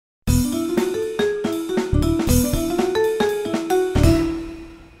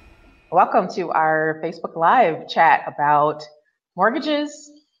Welcome to our Facebook Live chat about mortgages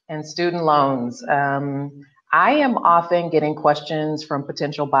and student loans. I am often getting questions from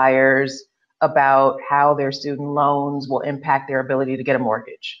potential buyers about how their student loans will impact their ability to get a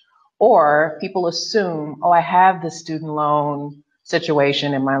mortgage. Or people assume, oh, I have this student loan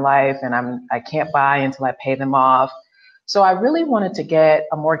situation in my life and I can't buy until I pay them off. So I really wanted to get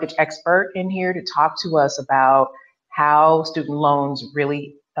a mortgage expert in here to talk to us about how student loans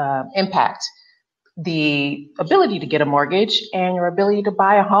really impact the ability to get a mortgage and your ability to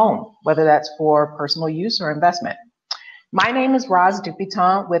buy a home, whether that's for personal use or investment. My name is Roz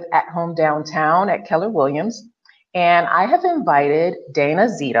Dupitant with At Home Downtown at Keller Williams, and I have invited Dana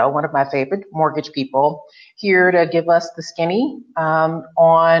Zito, one of my favorite mortgage people, here to give us the skinny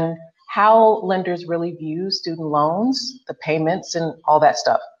on how lenders really view student loans, the payments, and all that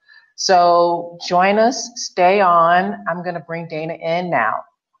stuff. So join us, stay on. I'm going to bring Dana in now.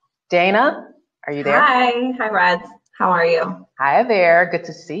 Dana, are you there? Hi, Roz. How are you? Hi there. Good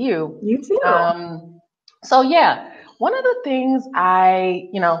to see you. You too. So yeah, one of the things I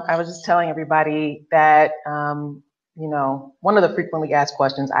was just telling everybody that, one of the frequently asked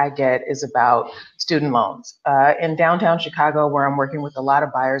questions I get is about student loans. In downtown Chicago, where I'm working with a lot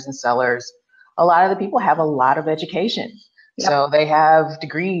of buyers and sellers, a lot of the people have a lot of education. Yep. So they have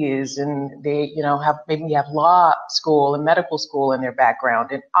degrees and they, have law school and medical school in their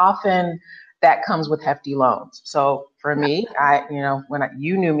background. And often that comes with hefty loans. So for me,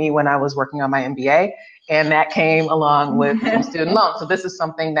 you knew me when I was working on my MBA, and that came along with some student loans. So this is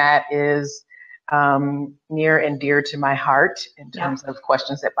something that is near and dear to my heart in terms of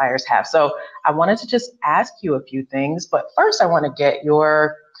questions that buyers have. So I wanted to just ask you a few things, but first I want to get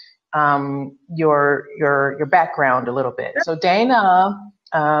your background a little bit. So Dana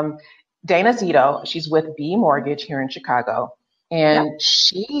Zito, she's with B Mortgage here in Chicago, and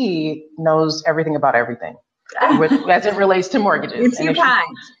she knows everything about everything as it relates to mortgages. You're too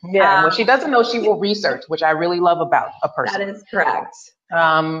kind. What she doesn't know, she will research, which I really love about a person. That is correct.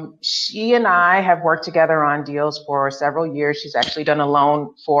 She and I have worked together on deals for several years. She's actually done a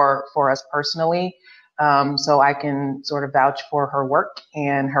loan for us personally. So I can sort of vouch for her work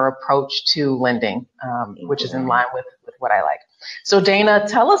and her approach to lending, which is in line with what I like. So Dana,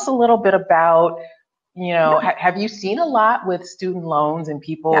 tell us a little bit about, have you seen a lot with student loans and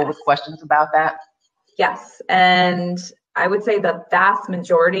people with questions about that? Yes. And I would say the vast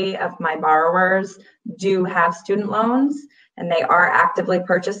majority of my borrowers do have student loans, and they are actively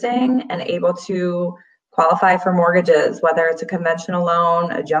purchasing and able to qualify for mortgages, whether it's a conventional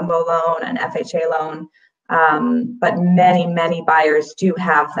loan, a jumbo loan, an FHA loan. But many, many buyers do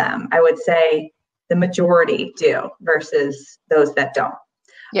have them. I would say the majority do versus those that don't.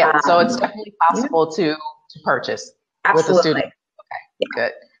 Yeah, so it's definitely possible to purchase with a student. Okay,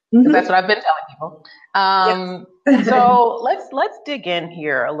 good. Mm-hmm. That's what I've been telling people. So let's dig in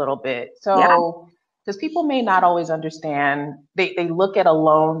here a little bit. So because people may not always understand, they look at a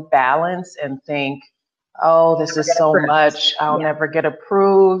loan balance and think, oh, this is so much, I'll never get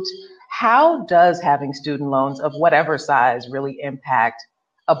approved. How does having student loans of whatever size really impact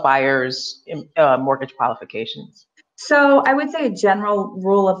a buyer's mortgage qualifications? So I would say a general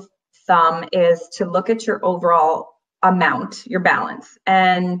rule of thumb is to look at your overall amount, your balance.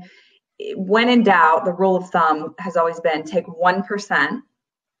 And when in doubt, the rule of thumb has always been take 1%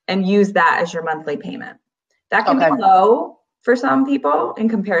 and use that as your monthly payment. That can be low for some people in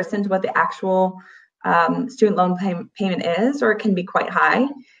comparison to what the actual student loan payment is, or it can be quite high.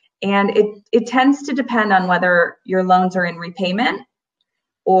 And it tends to depend on whether your loans are in repayment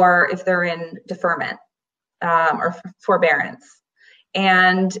or if they're in deferment or forbearance.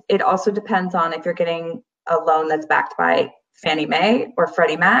 And it also depends on if you're getting a loan that's backed by Fannie Mae or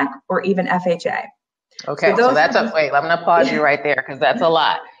Freddie Mac or even FHA. Okay, so that's wait, I'm gonna pause you right there because that's a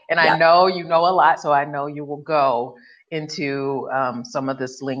lot. And I know you know a lot, so I know you will go into some of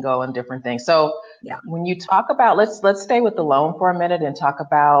this lingo and different things. So when you talk about, let's stay with the loan for a minute and talk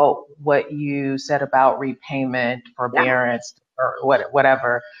about what you said about repayment, forbearance, or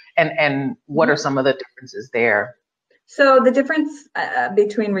whatever, and what are some of the differences there? So the difference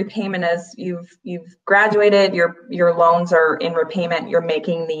between repayment is you've graduated, your loans are in repayment, you're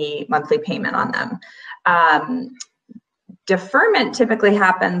making the monthly payment on them. Deferment typically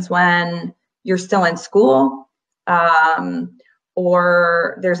happens when you're still in school,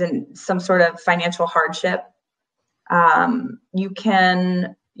 or there's some sort of financial hardship. You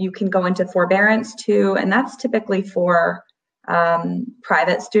can go into forbearance too, and that's typically for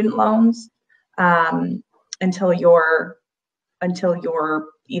private student loans until you're until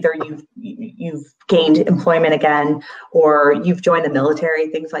you've gained employment again, or you've joined the military.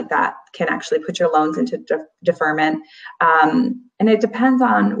 Things like that can actually put your loans into deferment. And it depends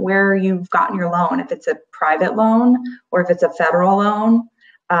on where you've gotten your loan. If it's a private loan or if it's a federal loan,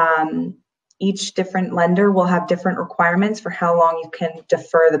 each different lender will have different requirements for how long you can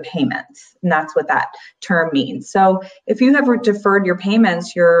defer the payments. And that's what that term means. So if you have deferred your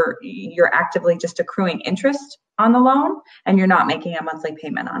payments, you're actively just accruing interest on the loan, and you're not making a monthly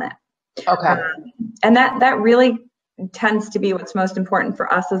payment on it. Okay. And that really tends to be what's most important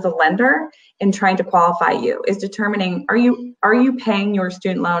for us as a lender in trying to qualify you, is determining, are you paying your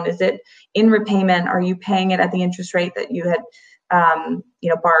student loan? Is it in repayment? Are you paying it at the interest rate that you had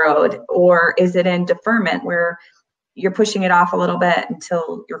borrowed, or is it in deferment where you're pushing it off a little bit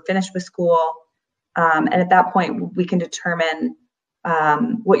until you're finished with school? And at that point, we can determine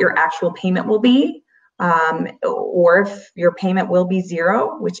what your actual payment will be, or if your payment will be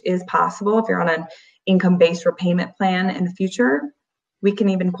zero, which is possible if you're on an income-based repayment plan in the future. We can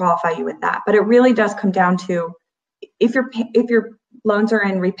even qualify you with that. But it really does come down to if your loans are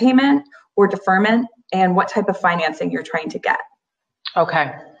in repayment or deferment, and what type of financing you're trying to get.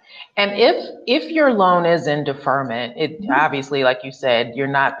 Okay. And if your loan is in deferment, it obviously, like you said, you're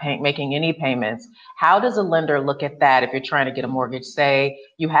not making any payments. How does a lender look at that if you're trying to get a mortgage? Say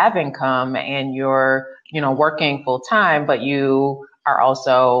you have income and you're, working full time, but you are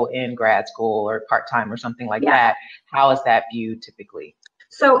also in grad school or part-time or something like that. How is that viewed typically?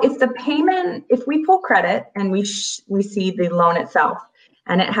 So if we pull credit and we see the loan itself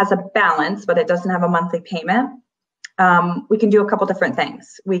and it has a balance, but it doesn't have a monthly payment, we can do a couple different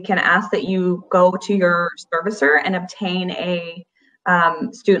things. We can ask that you go to your servicer and obtain a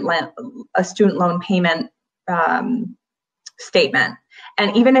student loan payment statement.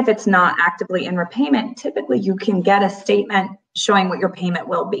 And even if it's not actively in repayment, typically you can get a statement showing what your payment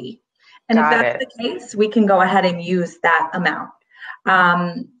will be. And if that's the case, we can go ahead and use that amount.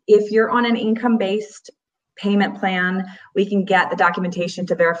 If you're on an income-based payment plan, we can get the documentation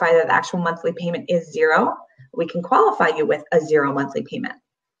to verify that the actual monthly payment is zero. We can qualify you with a zero monthly payment.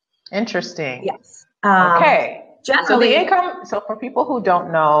 Interesting. Yes. Okay. Generally, so for people who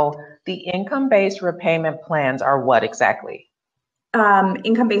don't know, the income-based repayment plans are what exactly?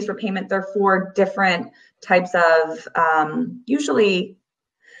 Income-based repayment, they're for different types of, usually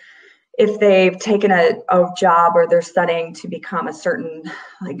if they've taken a job or they're studying to become a certain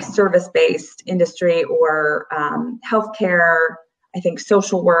service-based industry, or healthcare, I think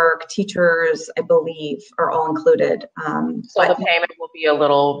social work, teachers, I believe, are all included. So the payment will be a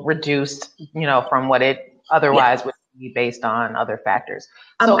little reduced, from what it otherwise would be based on other factors.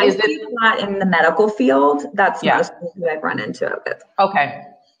 So I see a lot in the medical field. That's mostly who I've run into it with. Okay.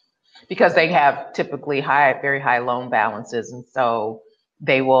 Because they have typically very high loan balances, and so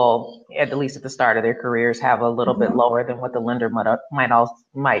they will, at least at the start of their careers, have a little bit lower than what the lender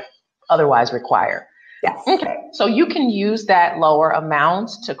might otherwise require. Yes. Okay. So you can use that lower amount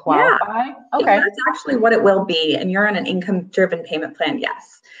to qualify? Yeah. Okay. That's actually what it will be. And you're on an income-driven payment plan,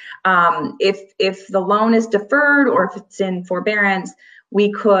 yes. If the loan is deferred or if it's in forbearance,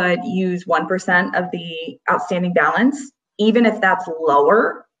 we could use 1% of the outstanding balance, even if that's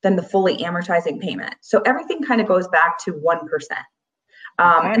lower than the fully amortizing payment. So everything kind of goes back to 1%.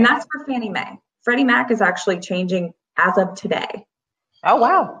 And that's for Fannie Mae. Freddie Mac is actually changing as of today. Oh,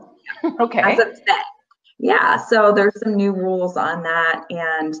 wow. Okay. As of today. Yeah, so there's some new rules on that,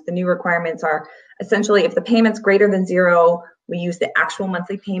 and the new requirements are essentially if the payment's greater than zero, we use the actual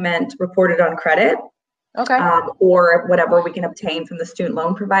monthly payment reported on credit, or whatever we can obtain from the student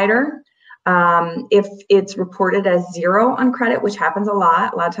loan provider. If it's reported as zero on credit, which happens a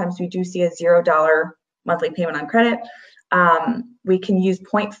lot of times we do see a $0 monthly payment on credit, we can use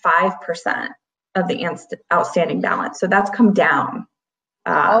 0.5% of the outstanding balance. So that's come down.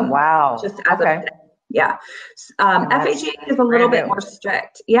 Oh, wow. Just as of today. Yeah. FHA is a little bit more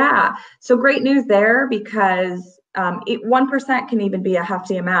strict. Yeah. So great news there, because 1% can even be a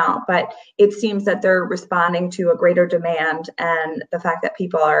hefty amount, but it seems that they're responding to a greater demand, and the fact that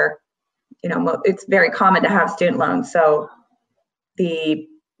people are, it's very common to have student loans. So the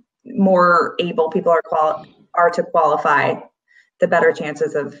more able people are to qualify, the better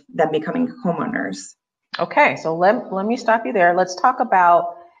chances of them becoming homeowners. Okay. So let me stop you there. Let's talk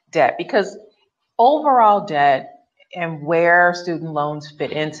about debt, because overall debt and where student loans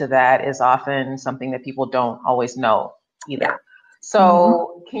fit into that is often something that people don't always know either. Yeah.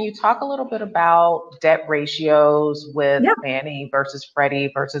 So can you talk a little bit about debt ratios with Fannie versus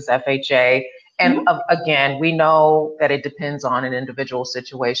Freddie versus FHA? And again, we know that it depends on an individual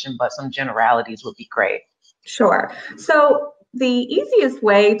situation, but some generalities would be great. Sure. So the easiest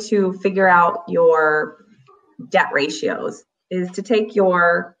way to figure out your debt ratios is to take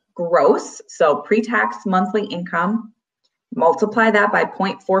your gross, so pre-tax monthly income, multiply that by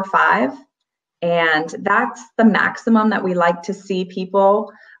 0.45, and that's the maximum that we like to see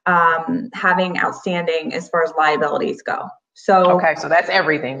people having outstanding as far as liabilities go. So okay, so that's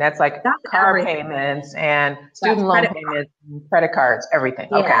everything. That's like car payments and student loan payments, credit cards, everything.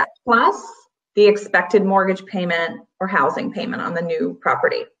 Yeah. Okay. Plus the expected mortgage payment or housing payment on the new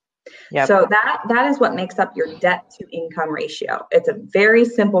property. Yep. So that is what makes up your debt to income ratio. It's a very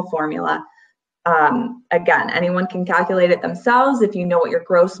simple formula. Again, anyone can calculate it themselves. If you know what your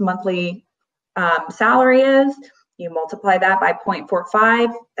gross monthly salary is, you multiply that by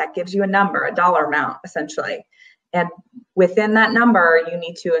 0.45, that gives you a number, a dollar amount essentially. And within that number, you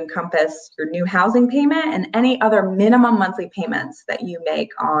need to encompass your new housing payment and any other minimum monthly payments that you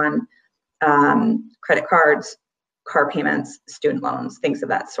make on credit cards, car payments, student loans, things of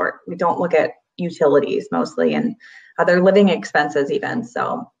that sort. We don't look at utilities mostly and other living expenses even.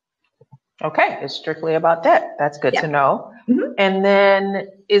 So, okay, it's strictly about debt. That's good to know. Mm-hmm. And then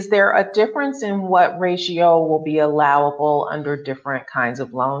is there a difference in what ratio will be allowable under different kinds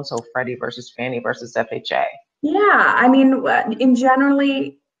of loans? So Freddie versus Fannie versus FHA. Yeah, I mean,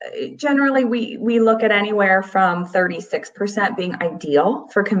 generally we look at anywhere from 36% being ideal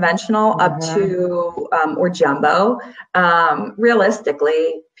for conventional up to or jumbo.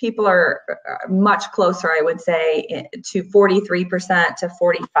 Realistically, people are much closer, I would say, to 43% to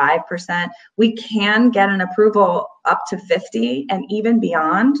 45%. We can get an approval up to 50 and even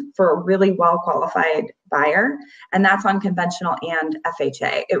beyond for a really well qualified buyer, and that's on conventional and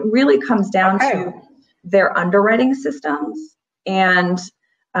FHA. It really comes down to their underwriting systems and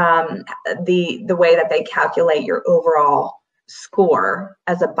the way that they calculate your overall score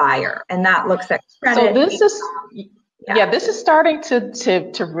as a buyer, and that looks at credit. So this is this is starting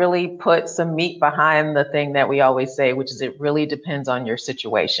to really put some meat behind the thing that we always say, which is it really depends on your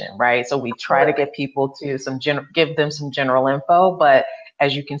situation, right? So we try to get people to give them some general info, but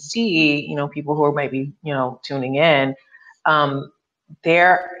as you can see, people who are maybe tuning in,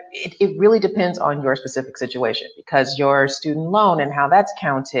 it really depends on your specific situation, because your student loan and how that's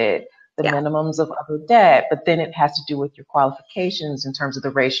counted, the minimums of other debt, but then it has to do with your qualifications in terms of the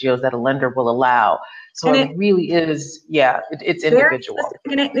ratios that a lender will allow. So it really is, it's individual.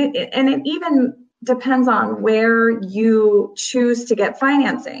 And it even depends on where you choose to get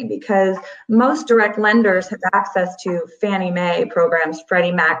financing, because most direct lenders have access to Fannie Mae programs,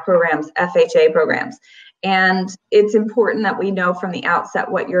 Freddie Mac programs, FHA programs. And it's important that we know from the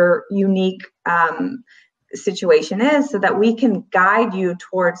outset what your unique situation is so that we can guide you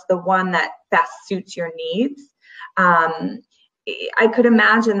towards the one that best suits your needs. I could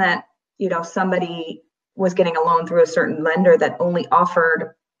imagine that, somebody was getting a loan through a certain lender that only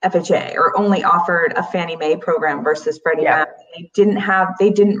offered FHA or only offered a Fannie Mae program versus Freddie Mac.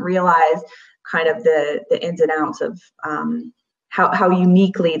 They didn't realize kind of the ins and outs of how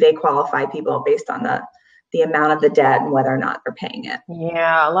uniquely they qualify people based on the amount of the debt and whether or not they're paying it.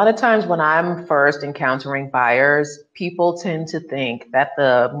 Yeah, a lot of times when I'm first encountering buyers, people tend to think that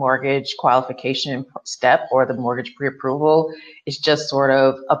the mortgage qualification step or the mortgage pre-approval is just sort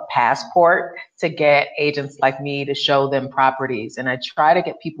of a passport to get agents like me to show them properties. And I try to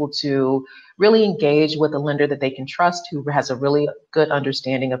get people to really engage with a lender that they can trust, who has a really good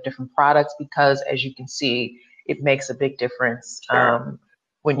understanding of different products, because as you can see, it makes a big difference. Sure.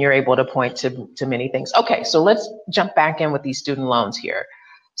 When you're able to point to many things. Okay, so let's jump back in with these student loans here.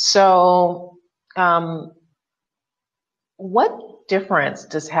 So what difference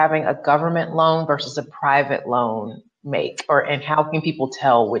does having a government loan versus a private loan make, and how can people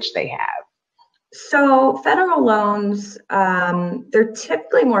tell which they have? So federal loans, they're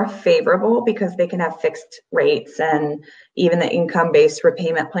typically more favorable because they can have fixed rates and even the income-based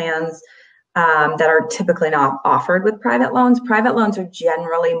repayment plans that are typically not offered with private loans. Private loans are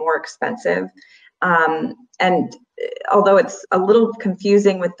generally more expensive. And although it's a little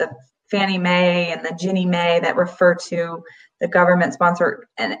confusing with the Fannie Mae and the Ginnie Mae that refer to the government sponsored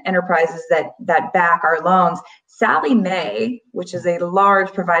enterprises that back our loans, Sallie Mae, which is a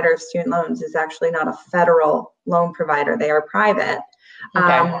large provider of student loans, is actually not a federal loan provider. They are private.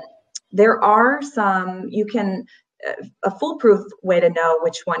 Okay. There are some, a foolproof way to know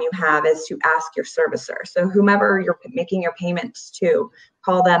which one you have is to ask your servicer. So whomever you're making your payments to,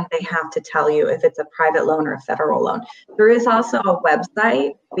 call them. They have to tell you if it's a private loan or a federal loan. There is also a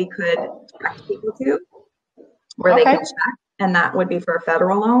website we could direct people to where they can check, and that would be for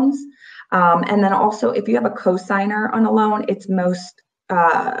federal loans. And then also, if you have a cosigner on a loan, it's most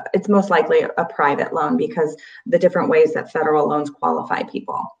it's most likely a private loan because the different ways that federal loans qualify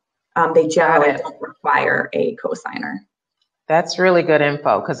people. They generally don't require a cosigner. That's really good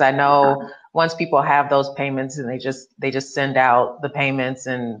info, because I know once people have those payments and they just send out the payments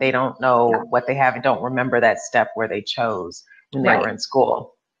and they don't know what they have and don't remember that step where they chose when they were in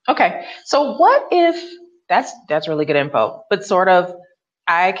school. Okay, so what if that's really good info, but sort of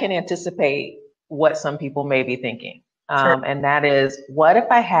I can anticipate what some people may be thinking. And that is, what if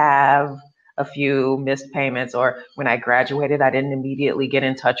I have a few missed payments, or when I graduated, I didn't immediately get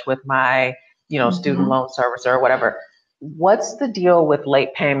in touch with my, student loan servicer or whatever. What's the deal with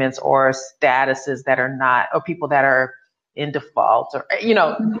late payments or statuses that are not, or people that are in default, or,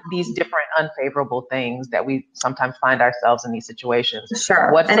 these different unfavorable things that we sometimes find ourselves in these situations?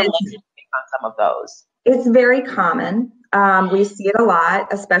 Sure. What's the latest on some of those? It's very common. We see it a lot,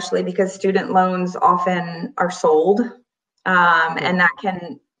 especially because student loans often are sold, and that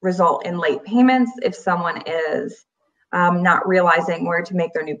can result in late payments if someone is not realizing where to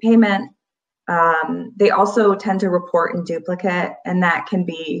make their new payment. They also tend to report in duplicate, and that can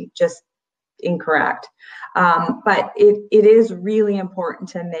be just incorrect. But it is really important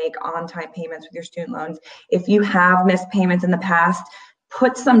to make on-time payments with your student loans. If you have missed payments in the past,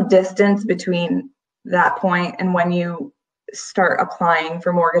 put some distance between that point and when you start applying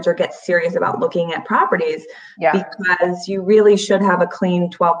for mortgage or get serious about looking at properties, because you really should have a clean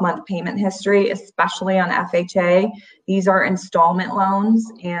 12-month payment history, especially on FHA. These are installment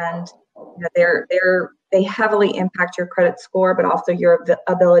loans, and they heavily impact your credit score, but also your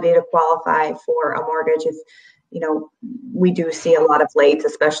ability to qualify for a mortgage. If we do see a lot of lates,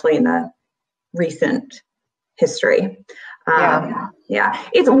 especially in the recent history.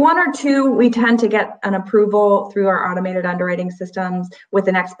 It's one or two. We tend to get an approval through our automated underwriting systems with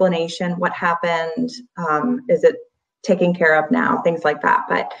an explanation, what happened, is it taken care of now, things like that.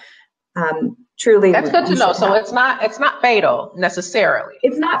 But truly, that's good to know. So it's not fatal necessarily.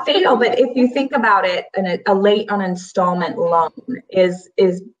 It's not fatal, but if you think about it, a late on installment loan is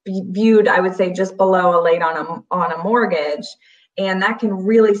viewed, I would say, just below a late on a mortgage. And that can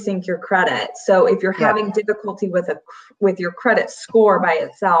really sink your credit. So if you're having difficulty with your credit score by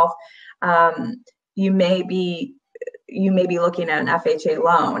itself, you may be looking at an FHA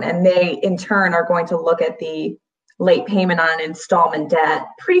loan, and they in turn are going to look at the late payment on an installment debt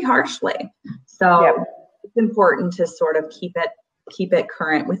pretty harshly. So it's important to sort of keep it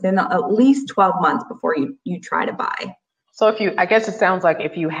current within at least 12 months before you try to buy. So I guess it sounds like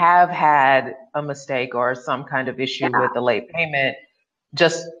if you have had a mistake or some kind of issue with the late payment,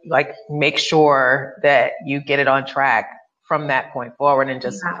 just like make sure that you get it on track from that point forward and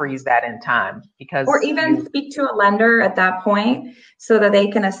just freeze that in time. Or even speak to a lender at that point so that they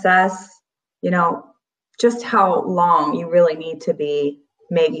can assess, just how long you really need to be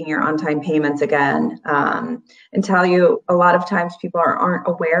making your on-time payments again, and tell you a lot of times people aren't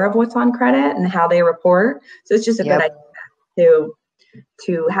aware of what's on credit and how they report. So it's just a good idea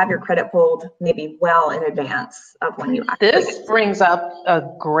to have your credit pulled maybe well in advance of when you actually. This brings up a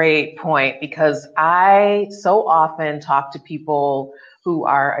great point, because I so often talk to people who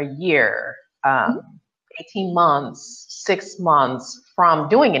are a year, 18 months, 6 months from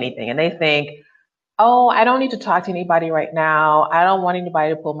doing anything, and they think, oh, I don't need to talk to anybody right now. I don't want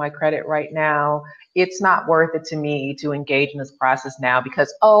anybody to pull my credit right now. It's not worth it to me to engage in this process now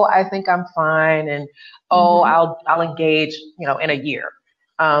because, I think I'm fine. And, I'll engage, in a year.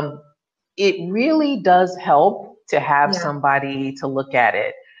 It really does help to have somebody to look at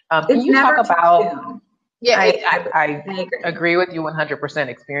it. Can you talk about, I agree with you 100%.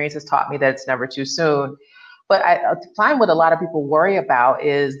 Experience has taught me that it's never too soon. But I find what a lot of people worry about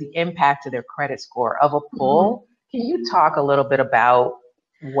is the impact to their credit score of a pull. Can you talk a little bit about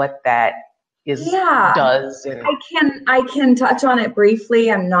what that does? And I can touch on it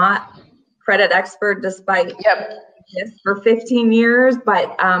briefly. I'm not credit expert despite this for 15 years,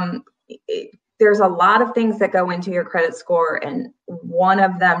 but there's a lot of things that go into your credit score, and one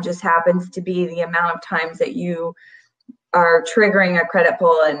of them just happens to be the amount of times that you are triggering a credit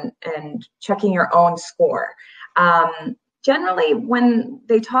pull and checking your own score. Generally, when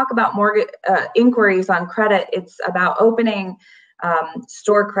they talk about mortgage inquiries on credit, it's about opening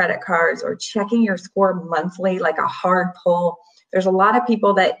store credit cards or checking your score monthly, like a hard pull. There's a lot of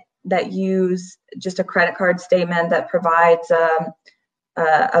people that use just a credit card statement that provides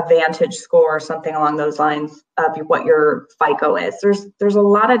a Vantage score or something along those lines of what your FICO is. There's a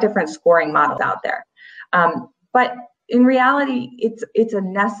lot of different scoring models out there, but in reality, it's a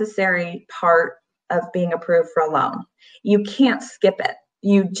necessary part of being approved for a loan. You can't skip it.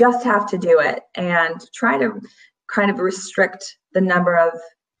 You just have to do it and try to kind of restrict the number of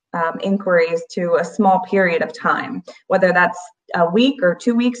inquiries to a small period of time, whether that's a week or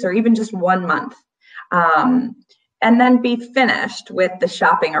 2 weeks or even just 1 month. And then be finished with the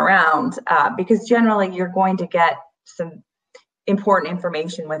shopping around, because generally you're going to get some important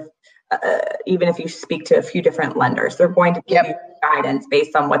information with, even if you speak to a few different lenders, they're going to give you guidance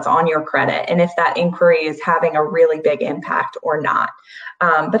based on what's on your credit and if that inquiry is having a really big impact or not.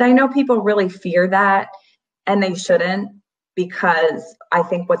 But I know people really fear that, and they shouldn't, because I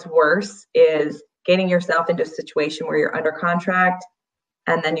think what's worse is getting yourself into a situation where you're under contract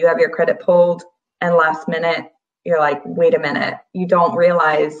and then you have your credit pulled, and last minute you're like, wait a minute, you don't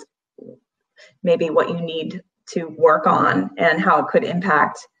realize maybe what you need to work on and how it could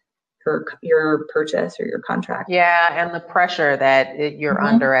impact your purchase or your contract. Yeah, and the pressure that you're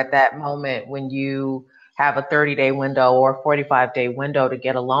under at that moment when you have a 30-day window or 45-day window to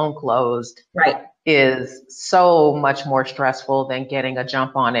get a loan closed, right, is so much more stressful than getting a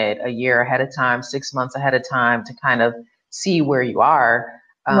jump on it a year ahead of time, 6 months ahead of time, to kind of see where you are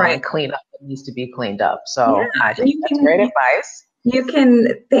and clean up what needs to be cleaned up. So I think that's great advice. You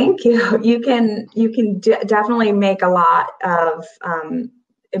can, thank you. You can definitely make a lot of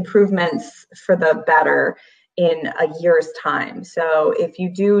improvements for the better in a year's time. So if you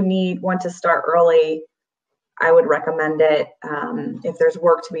do want to start early, I would recommend it. If there's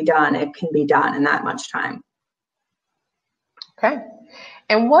work to be done, it can be done in that much time. Okay.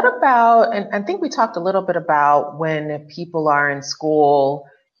 And what about, and I think we talked a little bit about when people are in school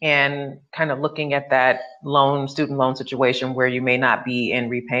and kind of looking at that student loan situation where you may not be in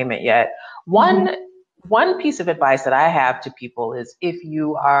repayment yet. One piece of advice that I have to people is, if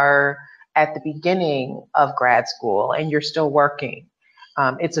you are at the beginning of grad school and you're still working,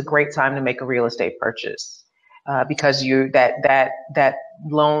 it's a great time to make a real estate purchase because that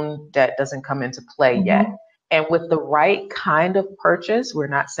loan debt doesn't come into play yet. And with the right kind of purchase, we're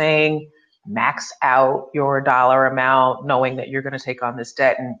not saying max out your dollar amount knowing that you're going to take on this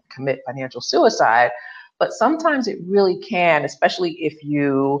debt and commit financial suicide. But sometimes it really can, especially if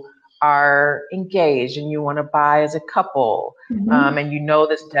you are engaged and you want to buy as a couple, and you know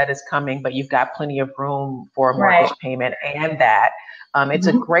this debt is coming, but you've got plenty of room for a mortgage payment and that. It's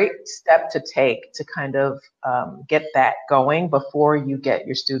a great step to take to kind of get that going before you get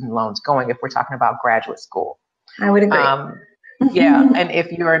your student loans going, if we're talking about graduate school. I would agree. Yeah, and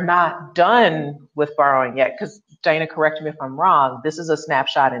if you are not done with borrowing yet, because Dana, correct me if I'm wrong, this is a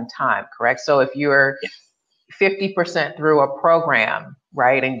snapshot in time, correct? So if you're 50% through a program,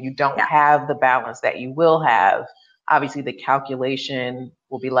 right, and you don't have the balance that you will have, obviously the calculation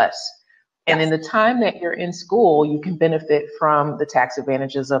will be less. And in the time that you're in school, you can benefit from the tax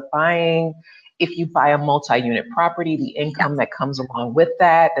advantages of buying. If you buy a multi-unit property, the income that comes along with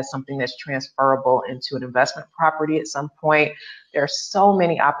that's something that's transferable into an investment property at some point. There are so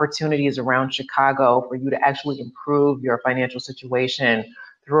many opportunities around Chicago for you to actually improve your financial situation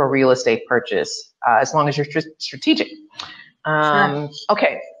through a real estate purchase, as long as you're strategic.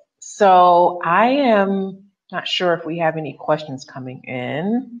 Okay, so I am not sure if we have any questions coming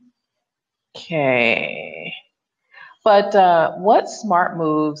in. Okay. But what smart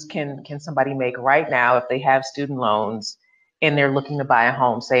moves can somebody make right now if they have student loans and they're looking to buy a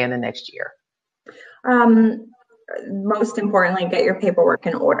home, say in the next year? Most importantly, get your paperwork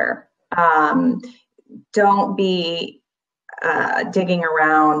in order. Don't be digging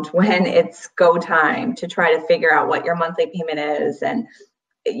around when it's go time to try to figure out what your monthly payment is. And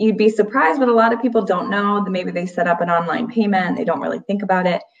you'd be surprised, but a lot of people don't know that maybe they set up an online payment. They don't really think about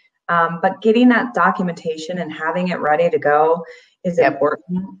it. But getting that documentation and having it ready to go is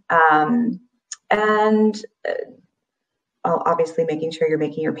important. And obviously making sure you're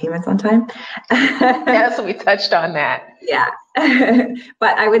making your payments on time. Yes, we touched on that. Yeah.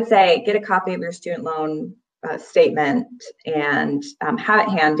 But I would say get a copy of your student loan statement and have it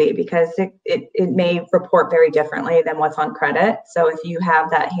handy, because it may report very differently than what's on credit. So if you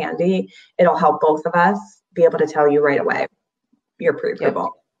have that handy, it'll help both of us be able to tell you right away your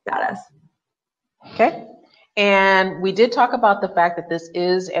pre-approval status. Okay. And we did talk about the fact that this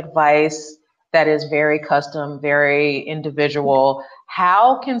is advice that is very custom, very individual.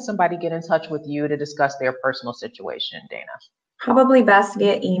 How can somebody get in touch with you to discuss their personal situation, Dana? Probably best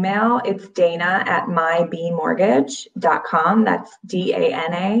via email. It's dana@mybemortgage.com. That's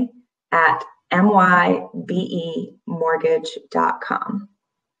DANA at mybemortgage.com.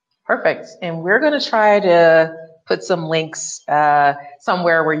 Perfect. And we're going to try to put some links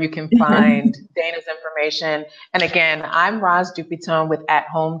somewhere where you can find Dana's information. And again, I'm Roz Dupiton with At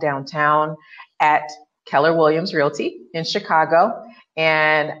Home Downtown at Keller Williams Realty in Chicago.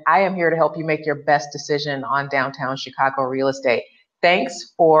 and I am here to help you make your best decision on downtown Chicago real estate.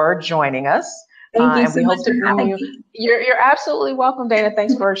 Thanks for joining us. Thank you and so we much hope for to bring having you. me. You're absolutely welcome, Dana.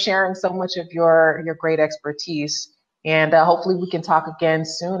 Thanks for sharing so much of your great expertise. And hopefully we can talk again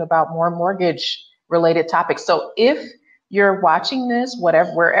soon about more mortgage related topics. So if you're watching this,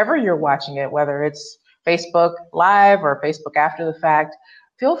 wherever you're watching it, whether it's Facebook Live or Facebook after the fact,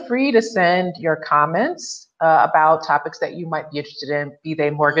 feel free to send your comments about topics that you might be interested in, be they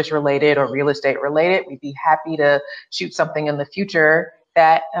mortgage related or real estate related. We'd be happy to shoot something in the future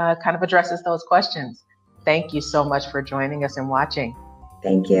that kind of addresses those questions. Thank you so much for joining us and watching.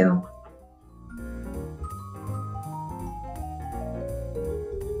 Thank you.